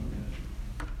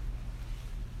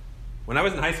When I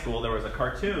was in high school, there was a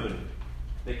cartoon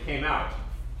that came out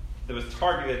that was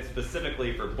targeted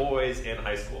specifically for boys in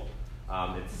high school.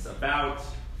 It's about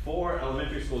 4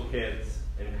 elementary school kids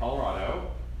in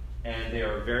Colorado, and they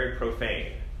are very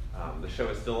profane. The show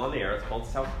is still on the air. It's called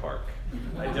South Park.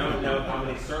 I don't know how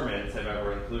many sermons have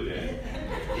ever included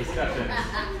discussions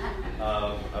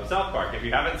of South Park. If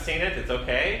you haven't seen it, it's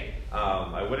okay.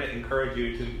 I wouldn't encourage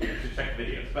you to check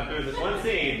videos. But there's this one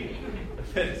scene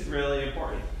that's really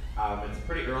important. It's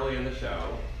pretty early in the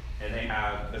show, and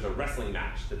there's a wrestling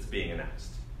match that's being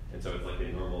announced. And so it's like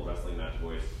a normal wrestling match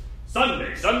voice.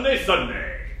 Sunday, Sunday,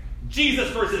 Sunday!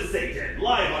 Jesus versus Satan,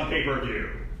 live on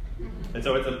pay-per-view. And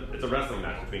so it's a wrestling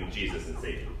match between Jesus and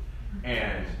Satan.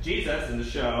 And Jesus in the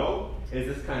show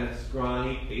is this kind of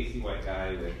scrawny, pasty white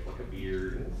guy with like a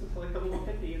beard, and it's just like a little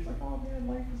hippie. It's like, oh man,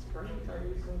 life is great. Are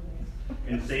you so nice?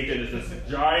 And Satan is this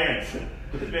giant.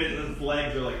 His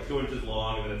legs are like 2 inches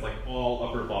long, and then it's like all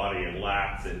upper body and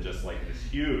lats, and just like this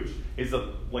huge. He's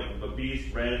like a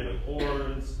beast, red with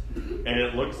horns, and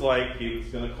it looks like he was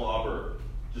going to clobber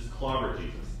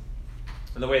Jesus.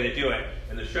 And the way they do it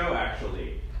in the show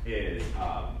actually is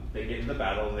they get in the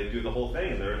battle and they do the whole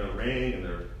thing, and they're in a ring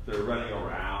and they're running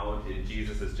around, and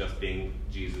Jesus is just being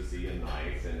Jesus-y and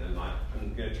nice, and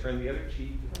I'm going to turn the other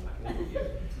cheek, and I'm not going to hit you.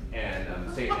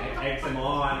 And Satan eggs him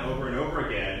on over and over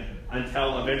again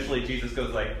until eventually Jesus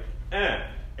goes like, and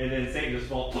then Satan just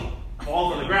falls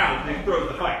on the ground and he throws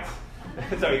the fight.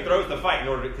 So he throws the fight in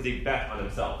order because he bet on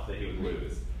himself that he would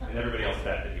lose, and everybody else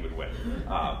bet that he would win.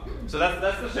 So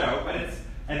that's the show, but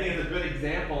I think it's a good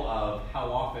example of how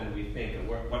often we think of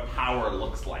what power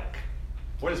looks like.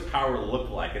 What does power look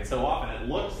like? And so often it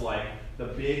looks like the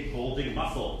big bulging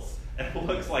muscles. It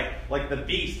looks like the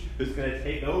beast who's going to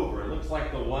take over. It looks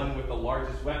like the one with the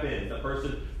largest weapons, the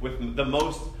person with the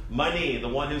most money, the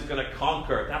one who's going to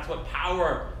conquer. That's what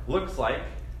power looks like.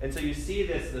 And so you see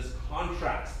this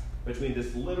contrast between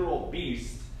this literal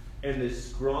beast and this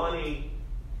scrawny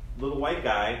little white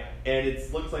guy, and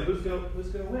it looks like who's going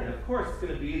to win? Of course, it's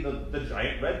going to be the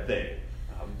giant red thing.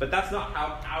 But that's not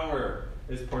how power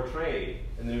is portrayed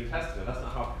in the New Testament. That's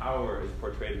not how power is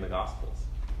portrayed in the Gospels.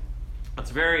 It's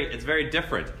very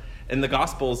different. In the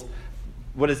Gospels,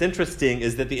 what is interesting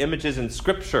is that the images in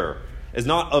Scripture is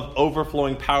not of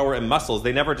overflowing power and muscles.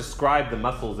 They never describe the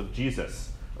muscles of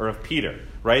Jesus or of Peter,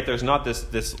 right? There's not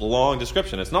this long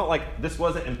description. It's not like this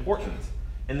wasn't important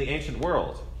in the ancient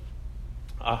world.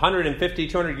 150,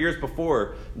 200 years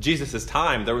before Jesus'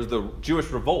 time, there was the Jewish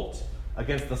revolt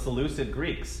against the Seleucid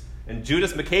Greeks. And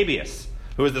Judas Maccabeus,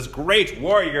 who was this great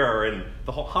warrior, and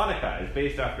the whole Hanukkah is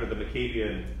based after the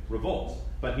Maccabean revolt.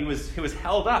 But he was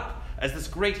held up as this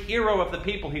great hero of the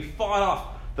people. He fought off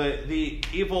the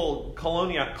evil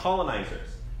colonizers.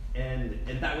 And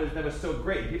that was so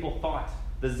great. People thought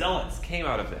the Zealots came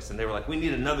out of this, and they were like, we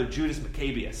need another Judas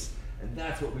Maccabeus. And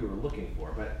that's what we were looking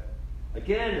for. But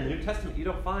again, in the New Testament, you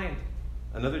don't find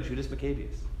another Judas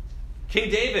Maccabeus. King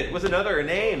David was another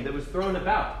name that was thrown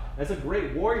about as a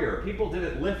great warrior. People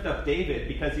didn't lift up David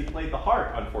because he played the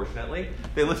harp, unfortunately.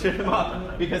 They lifted him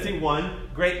up because he won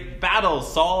great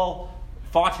battles. Saul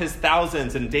fought his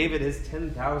thousands and David his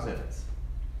 10,000s.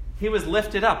 He was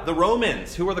lifted up. The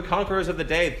Romans, who were the conquerors of the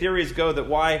day, theories go that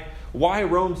why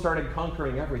Rome started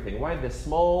conquering everything. Why this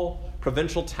small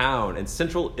provincial town in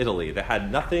central Italy that had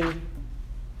nothing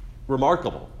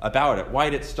remarkable about it, why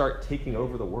did it start taking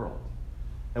over the world?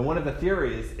 And one of the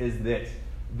theories is that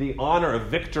the honor of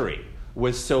victory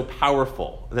was so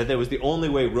powerful that that was the only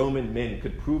way Roman men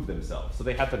could prove themselves. So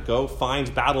they had to go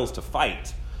find battles to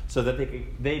fight so that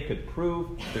they could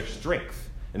prove their strength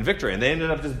and victory. And they ended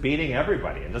up just beating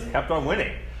everybody and just kept on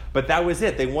winning. But that was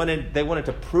it. They wanted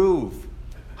to prove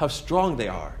how strong they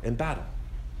are in battle.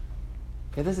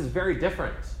 Okay, this is very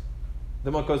different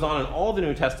than what goes on in all the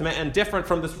New Testament, and different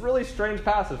from this really strange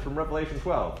passage from Revelation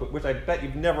 12, which I bet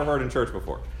you've never heard in church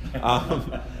before.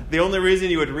 The only reason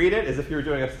you would read it is if you were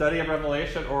doing a study of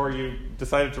Revelation, or you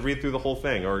decided to read through the whole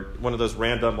thing, or one of those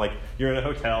random, like you're in a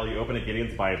hotel, you open a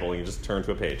Gideon's Bible, and you just turn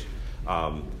to a page.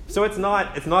 So it's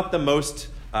not the most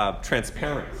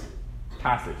transparent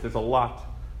passage. There's a lot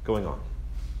going on.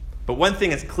 But one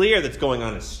thing is clear that's going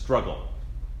on is struggle.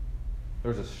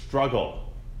 There's a struggle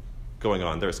going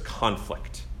on. There's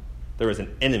conflict. There is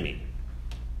an enemy.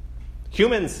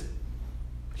 Human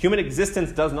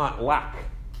existence does not lack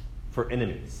for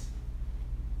enemies.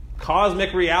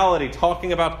 Cosmic reality,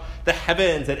 talking about the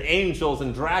heavens and angels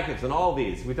and dragons and all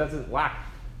these, it doesn't lack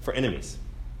for enemies.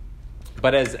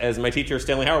 But as my teacher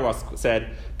Stanley Hauerwas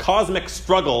said, cosmic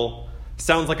struggle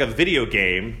sounds like a video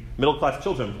game middle-class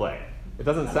children play. It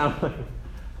doesn't sound like...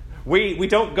 We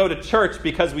don't go to church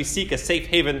because we seek a safe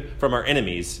haven from our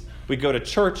enemies. We go to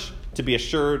church to be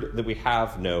assured that we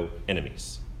have no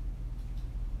enemies.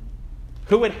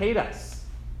 Who would hate us?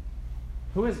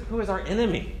 Who is our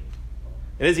enemy?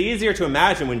 It is easier to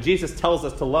imagine when Jesus tells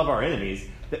us to love our enemies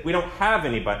that we don't have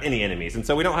any enemies, and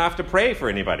so we don't have to pray for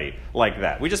anybody like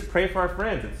that. We just pray for our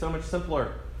friends. It's so much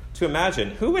simpler to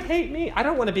imagine. Who would hate me? I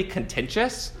don't want to be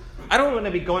contentious. I don't want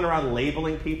to be going around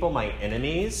labeling people my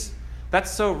enemies.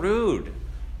 That's so rude.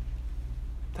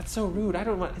 That's so rude.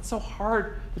 It's so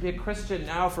hard to be a Christian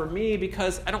now for me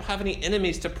because I don't have any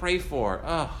enemies to pray for.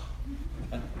 Ugh.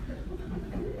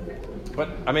 But,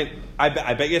 I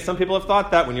bet you some people have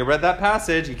thought that when you read that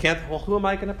passage. You can't, well, who am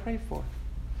I going to pray for?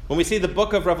 When we see the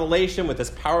book of Revelation with this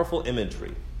powerful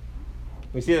imagery,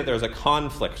 we see that there's a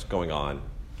conflict going on,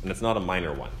 and it's not a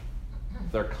minor one.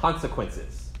 There are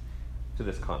consequences to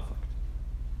this conflict.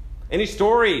 Any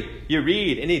story you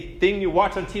read, anything you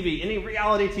watch on TV, any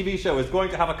reality TV show is going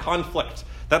to have a conflict.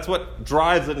 That's what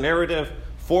drives the narrative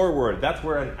forward. That's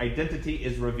where an identity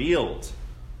is revealed.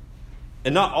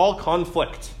 And not all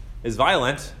conflict is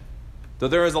violent, though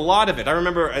there is a lot of it. I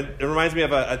remember, it reminds me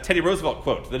of a Teddy Roosevelt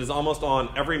quote that is almost on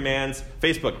every man's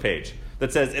Facebook page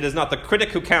that says, "It is not the critic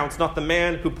who counts, not the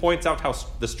man who points out how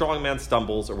the strong man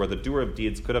stumbles or where the doer of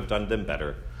deeds could have done them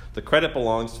better. The credit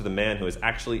belongs to the man who is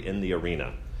actually in the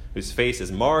arena, whose face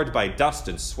is marred by dust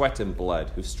and sweat and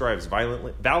blood, who strives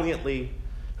valiantly,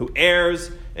 who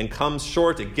errs and comes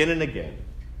short again and again,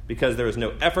 because there is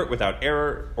no effort without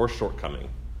error or shortcoming,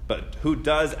 but who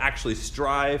does actually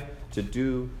strive to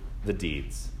do the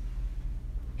deeds."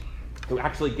 Who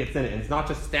actually gets in it. And it's not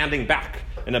just standing back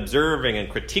and observing and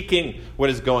critiquing what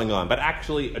is going on, but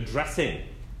actually addressing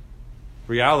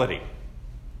reality.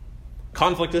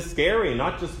 Conflict is scary,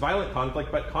 not just violent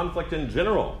conflict, but conflict in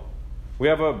general. We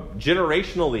have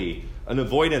generationally an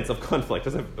avoidance of conflict,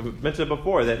 as I've mentioned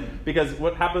before, that because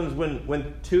what happens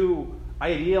when two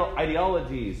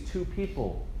ideologies, two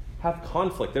people have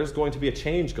conflict, there's going to be a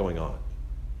change going on.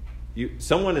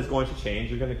 Someone is going to change.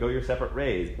 You're going to go your separate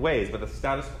ways, but the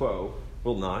status quo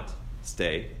will not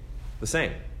stay the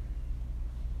same.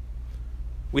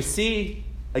 We see,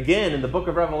 again, in the book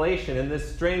of Revelation, in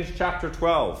this strange chapter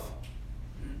 12,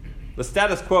 the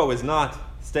status quo is not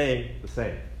staying the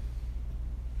same.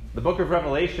 The book of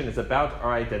Revelation is about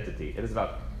our identity. It is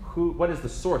about what is the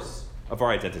source of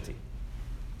our identity.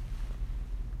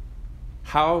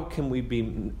 How can we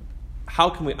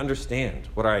understand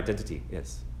what our identity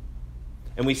is?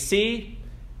 And we see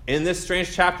in this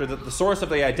strange chapter that the source of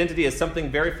the identity is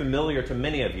something very familiar to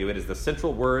many of you. It is the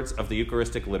central words of the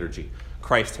Eucharistic liturgy.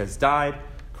 Christ has died,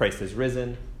 Christ has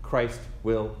risen, Christ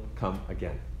will come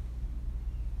again.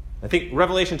 I think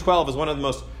Revelation 12 is one of the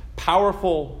most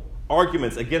powerful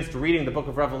arguments against reading the book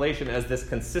of Revelation as this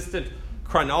consistent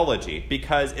chronology,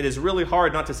 because it is really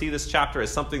hard not to see this chapter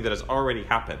as something that has already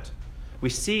happened. We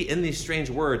see in these strange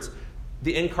words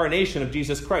the incarnation of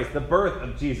Jesus Christ, the birth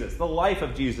of Jesus, the life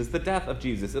of Jesus, the death of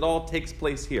Jesus. It all takes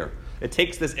place here. It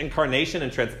takes this incarnation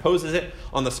and transposes it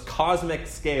on this cosmic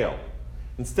scale.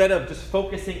 Instead of just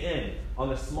focusing in on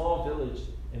the small village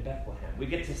in Bethlehem, we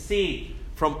get to see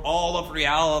from all of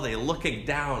reality looking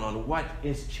down on what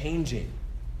is changing.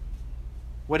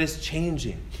 What is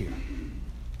changing here?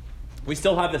 We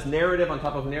still have this narrative on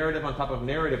top of narrative on top of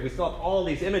narrative. We still have all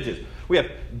these images. We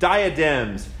have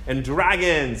diadems and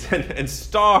dragons and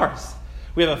stars.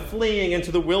 We have a fleeing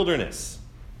into the wilderness.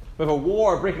 We have a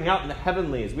war breaking out in the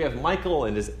heavenlies. We have Michael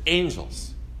and his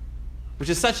angels, which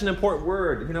is such an important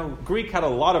word. You know, Greek had a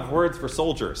lot of words for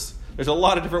soldiers. There's a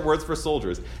lot of different words for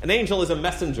soldiers. An angel is a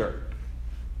messenger.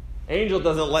 Angel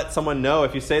doesn't let someone know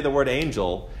if you say the word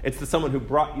angel, it's the someone who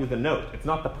brought you the note. It's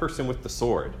not the person with the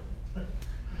sword.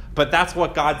 But that's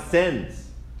what God sends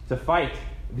to fight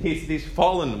these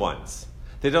fallen ones.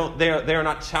 They are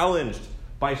not challenged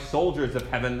by soldiers of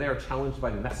heaven. They are challenged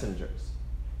by messengers.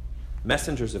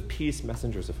 Messengers of peace,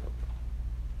 messengers of hope.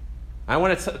 I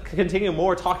want to continue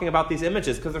more talking about these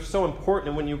images because they're so important.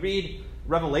 And when you read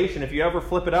Revelation, if you ever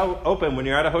flip it open when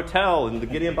you're at a hotel and the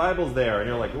Gideon Bible's there and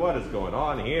you're like, what is going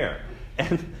on here?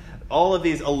 And all of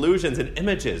these allusions and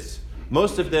images,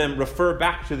 most of them refer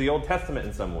back to the Old Testament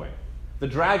in some way. The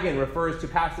dragon refers to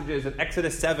passages in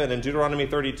Exodus 7 and Deuteronomy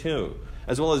 32,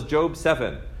 as well as Job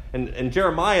 7. And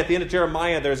Jeremiah, at the end of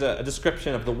Jeremiah, there's a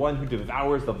description of the one who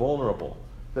devours the vulnerable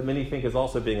that many think is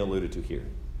also being alluded to here.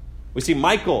 We see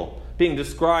Michael being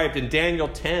described in Daniel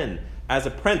 10 as a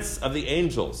prince of the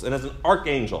angels and as an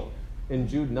archangel in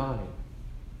Jude 9.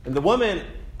 And the woman,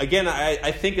 again,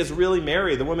 I think is really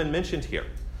Mary, the woman mentioned here.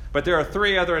 But there are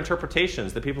three other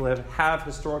interpretations that people have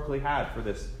historically had for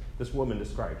this woman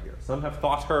described here. Some have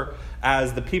thought her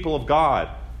as the people of God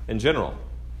in general.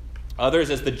 others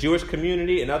as the Jewish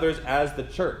community, and others as the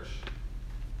church.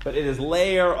 But it is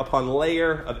layer upon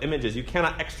layer of images. You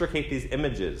cannot extricate these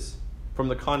images from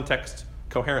the context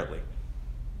coherently.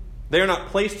 They are not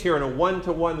placed here in a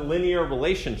one-to-one linear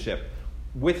relationship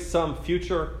with some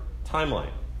future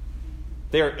timeline.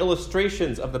 They are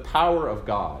illustrations of the power of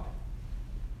God.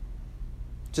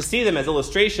 To see them as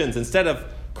illustrations instead of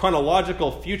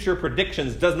chronological future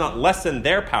predictions does not lessen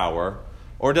their power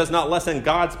or does not lessen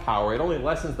God's power. It only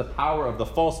lessens the power of the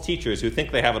false teachers who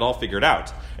think they have it all figured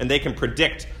out and they can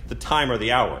predict the time or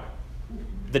the hour.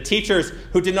 The teachers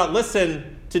who did not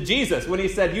listen to Jesus when he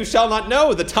said, "You shall not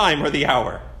know the time or the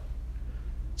hour."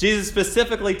 Jesus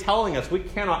specifically telling us we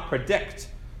cannot predict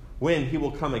when he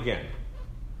will come again.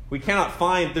 We cannot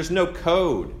find, there's no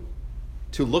code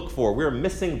to look for. We're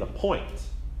missing the point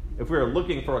if we are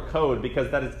looking for a code,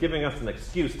 because that is giving us an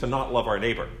excuse to not love our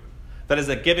neighbor. That is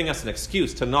giving us an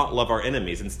excuse to not love our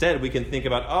enemies. Instead, we can think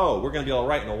about, we're going to be all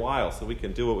right in a while, so we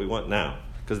can do what we want now,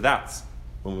 because that's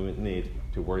when we need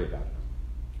to worry about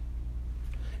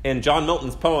it. In John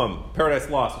Milton's poem, Paradise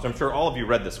Lost, which I'm sure all of you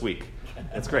read this week,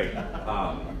 it's great.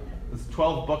 It's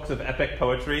 12 books of epic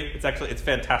poetry. It's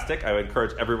fantastic. I would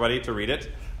encourage everybody to read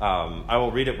it. I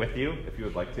will read it with you if you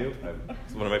would like to.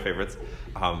 It's one of my favorites.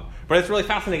 But it's really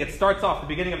fascinating. It starts off, the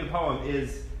beginning of the poem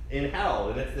is in hell,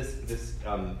 and it's this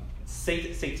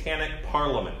satanic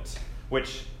parliament,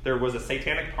 which there was a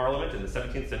satanic parliament in the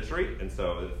 17th century, and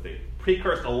so they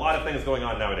precursed a lot of things going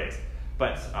on nowadays.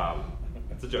 But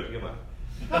it's a joke, you can laugh.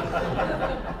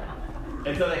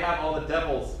 And so they have all the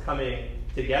devils coming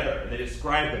together, and they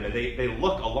describe them, and they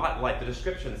look a lot like, the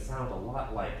descriptions sound a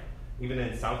lot like, even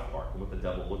in South Park, what the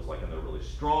devil looks like, and they're really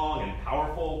strong and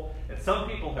powerful. And some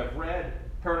people have read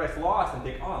Paradise Lost and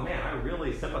think, oh man, I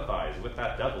really sympathize with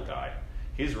that devil guy.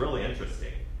 He's really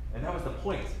interesting. And that was the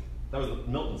point. That was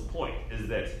Milton's point, is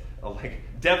that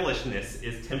devilishness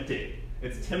is tempting.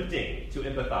 It's tempting to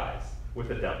empathize with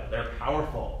the devil. They're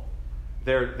powerful.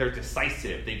 They're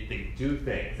decisive. They do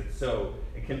things.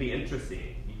 It can be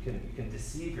interesting. You can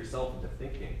deceive yourself into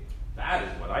thinking, that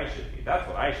is what I should be. That's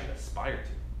what I should aspire to.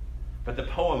 But the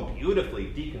poem beautifully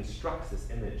deconstructs this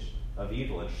image of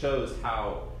evil and shows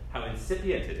how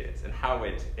incipient it is and how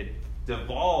it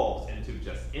devolves into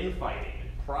just infighting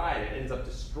and pride and ends up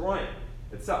destroying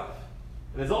itself.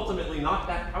 And is ultimately not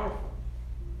that powerful.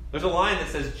 There's a line that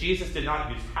says Jesus did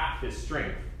not use half his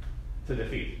strength to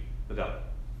defeat the devil.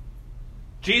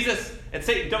 Jesus and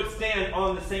Satan don't stand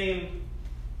on the same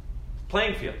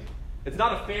playing field. It's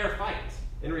not a fair fight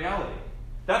in reality.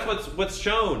 That's what's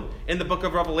shown in the book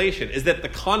of Revelation, is that the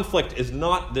conflict is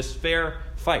not this fair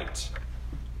fight.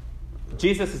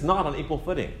 Jesus is not on equal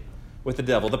footing with the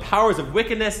devil. The powers of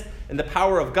wickedness and the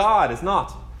power of God is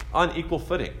not on equal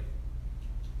footing.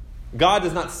 God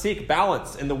does not seek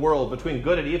balance in the world between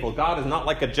good and evil. God is not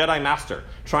like a Jedi master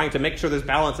trying to make sure there's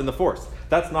balance in the Force.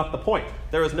 That's not the point.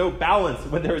 There is no balance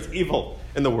when there is evil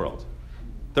in the world.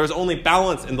 There is only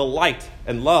balance in the light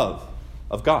and love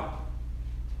of God.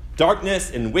 Darkness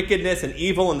and wickedness and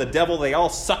evil and the devil, they all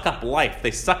suck up life.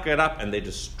 They suck it up and they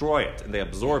destroy it and they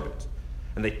absorb it.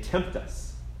 And they tempt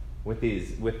us with these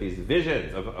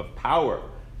visions of power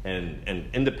and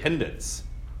independence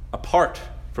apart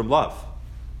from love.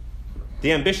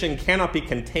 The ambition cannot be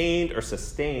contained or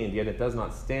sustained, yet it does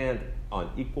not stand on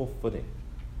equal footing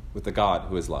with the God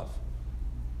who is love.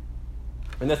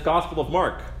 In this Gospel of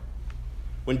Mark,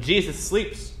 when Jesus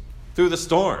sleeps through the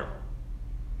storm,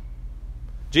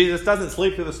 Jesus doesn't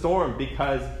sleep through the storm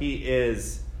because he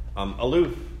is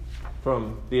aloof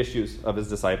from the issues of his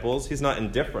disciples. He's not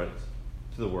indifferent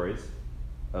to the worries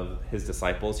of his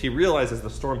disciples. He realizes the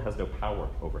storm has no power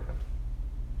over him.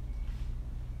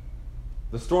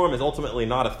 The storm is ultimately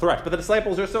not a threat, but the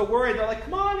disciples are so worried. They're like,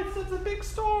 come on, it's a big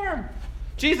storm.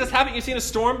 Jesus, haven't you seen a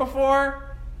storm before?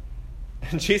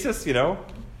 And Jesus,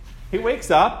 he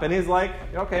wakes up and he's like,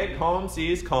 okay, calm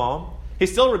seas calm. He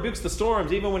still rebukes the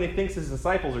storms even when he thinks his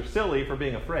disciples are silly for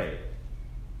being afraid.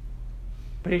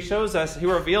 But he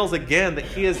reveals again that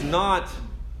he is not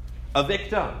a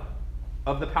victim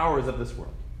of the powers of this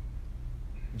world.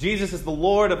 Jesus is the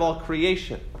Lord of all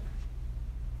creation.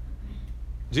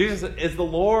 Jesus is the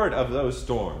Lord of those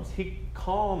storms. He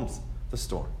calms the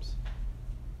storms.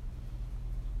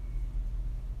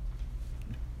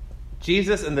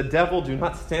 Jesus and the devil do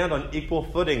not stand on equal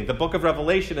footing. The book of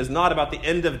Revelation is not about the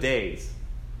end of days.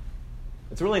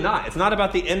 It's really not. It's not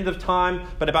about the end of time,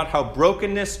 but about how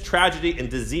brokenness, tragedy, and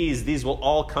disease, these will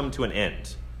all come to an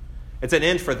end. It's an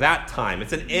end for that time.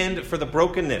 It's an end for the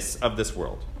brokenness of this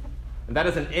world. And that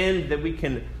is an end that we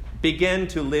can begin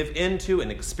to live into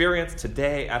and experience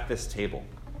today at this table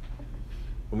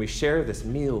when we share this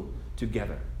meal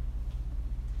together.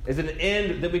 is an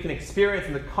end that we can experience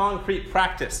in the concrete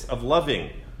practice of loving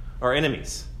our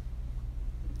enemies.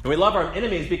 And we love our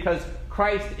enemies because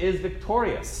Christ is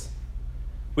victorious.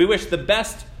 We wish the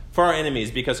best for our enemies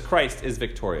because Christ is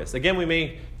victorious. Again, we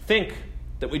may think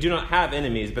that we do not have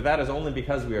enemies, but that is only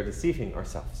because we are deceiving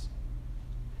ourselves.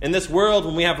 In this world,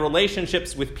 when we have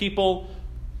relationships with people,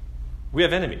 we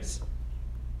have enemies.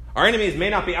 Our enemies may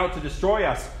not be out to destroy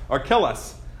us or kill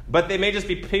us, but they may just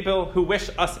be people who wish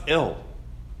us ill,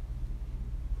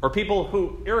 or people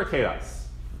who irritate us,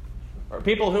 or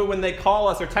people who, when they call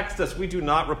us or text us, we do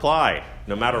not reply,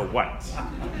 no matter what.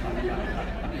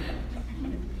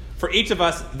 For each of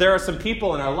us, there are some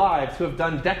people in our lives who have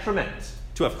done detriment,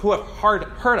 who have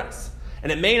hurt us.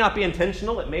 And it may not be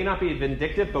intentional, it may not be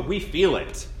vindictive, but we feel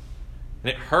it.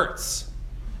 And it hurts.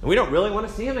 And we don't really want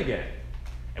to see them again.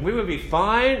 And we would be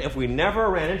fine if we never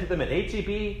ran into them at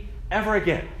HEB ever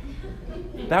again.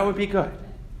 That would be good.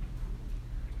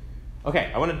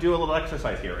 Okay, I want to do a little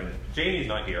exercise here. And Jamie's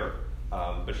not here,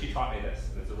 but she taught me this,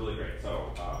 and it's really great.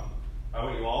 So I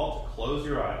want you all to close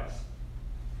your eyes.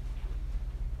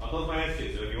 I'll close my eyes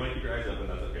too, so if you want to keep your eyes open,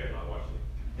 that's okay. I'm not watching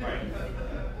you. All right.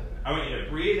 I want you to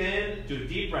breathe in, do a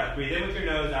deep breath. Breathe in with your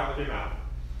nose, out with your mouth.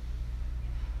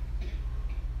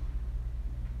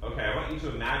 Okay, I want you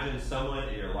to imagine someone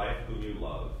in your life whom you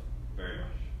love very much.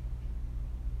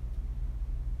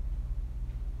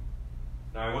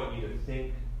 Now I want you to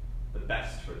think the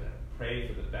best for them. Pray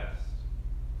for the best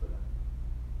for them.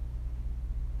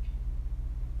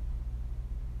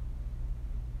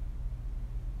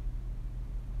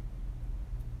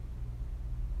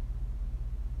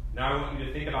 Now I want you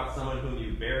to think about someone whom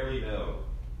you barely know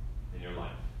in your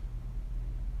life.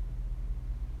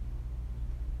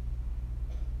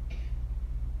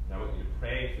 Now I want you to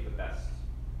pray for the best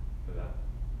for them.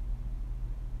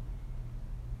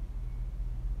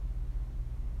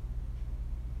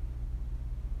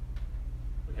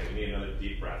 Okay, we need another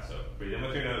deep breath. So breathe in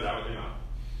with your nose, out with your mouth.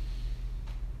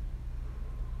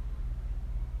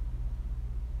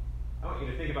 I want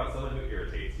you to think about someone who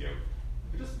irritates you,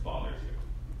 who just bothers you.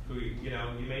 Who,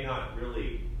 you may not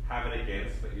really have it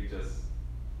against, but you just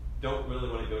don't really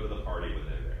want to go to the party when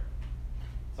they're there.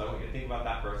 So I want you to think about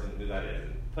that person, who that is,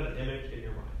 and put an image in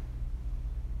your mind.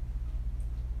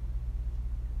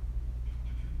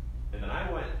 And then I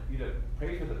want you to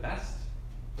pray for the best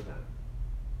for them,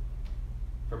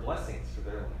 for blessings for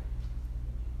their life.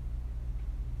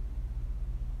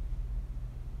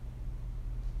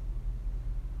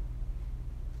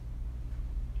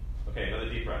 Okay, another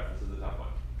deep breath. This is a tough one.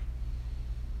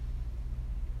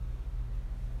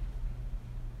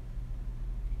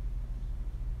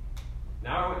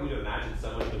 Now I want you to imagine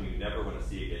someone whom you never want to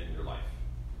see again in your life.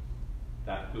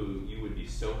 That who you would be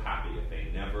so happy if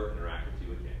they never interact with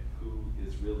you again. Who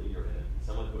is really your enemy?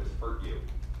 Someone who has hurt you.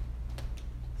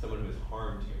 Someone who has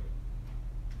harmed you.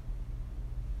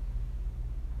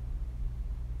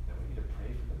 I want you to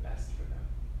pray for the best for them.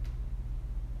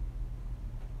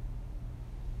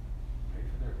 Pray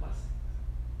for their blessings.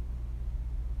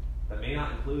 That may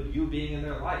not include you being in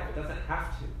their life. It doesn't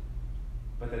have to.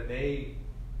 But that they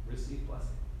receive blessing.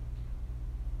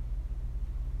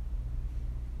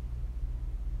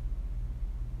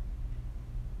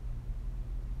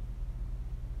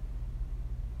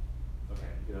 Okay,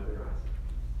 you can open your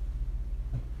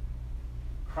eyes.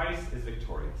 Christ is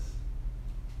victorious.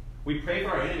 We pray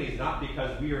for our enemies not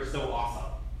because we are so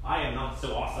awesome. I am not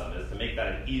so awesome as to make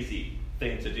that an easy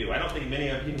thing to do. I don't think many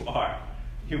of you are.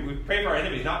 We pray for our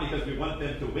enemies not because we want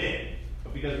them to win,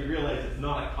 but because we realize it's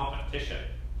not a competition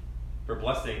for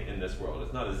blessing in this world.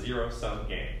 It's not a zero-sum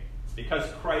game.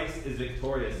 Because Christ is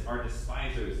victorious, our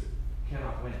despisers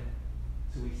cannot win.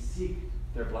 So we seek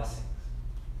their blessings.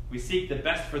 We seek the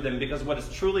best for them because what is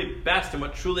truly best and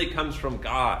what truly comes from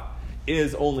God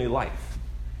is only life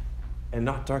and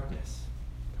not darkness.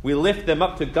 We lift them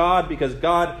up to God because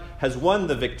God has won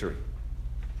the victory.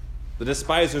 The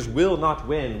despisers will not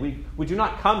win. We do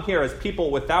not come here as people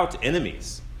without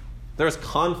enemies. There is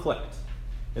conflict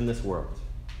in this world.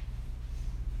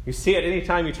 You see it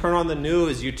anytime you turn on the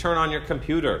news, you turn on your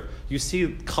computer. You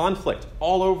see conflict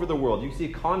all over the world. You see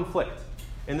conflict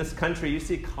in this country. You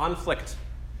see conflict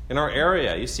in our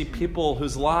area. You see people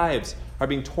whose lives are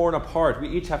being torn apart. We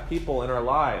each have people in our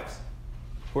lives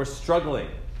who are struggling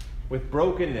with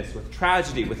brokenness, with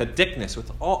tragedy, with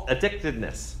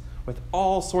addictedness, with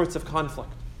all sorts of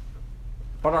conflict.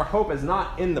 But our hope is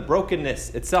not in the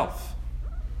brokenness itself.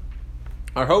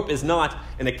 Our hope is not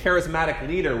in a charismatic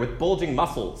leader with bulging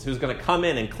muscles who's going to come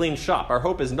in and clean shop. Our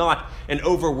hope is not in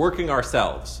overworking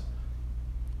ourselves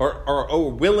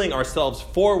or willing ourselves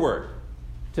forward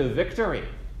to victory.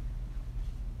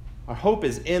 Our hope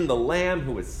is in the Lamb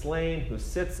who is slain, who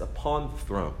sits upon the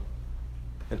throne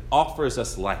and offers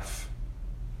us life.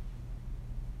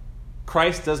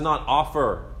 Christ does not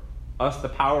offer us the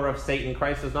power of Satan.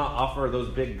 Christ does not offer those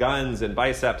big guns and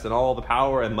biceps and all the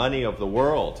power and money of the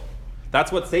world.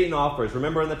 That's what Satan offers.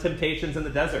 Remember in the temptations in the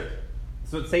desert?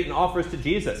 That's what Satan offers to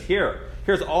Jesus.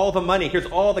 Here's all the money. Here's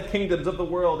all the kingdoms of the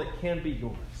world. It can be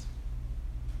yours.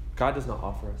 God does not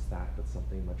offer us that, but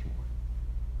something much more.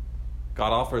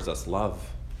 God offers us love.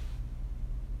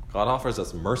 God offers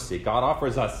us mercy. God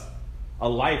offers us a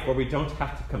life where we don't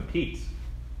have to compete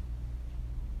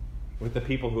with the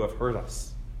people who have hurt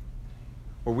us,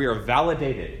 where we are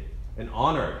validated and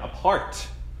honored apart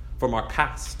from our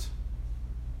past.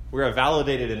 We are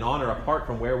validated and honored apart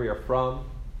from where we are from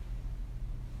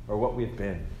or what we've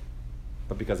been,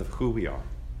 but because of who we are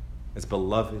as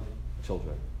beloved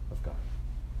children of God.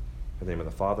 In the name of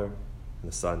the Father, and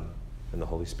the Son, and the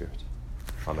Holy Spirit.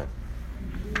 Amen.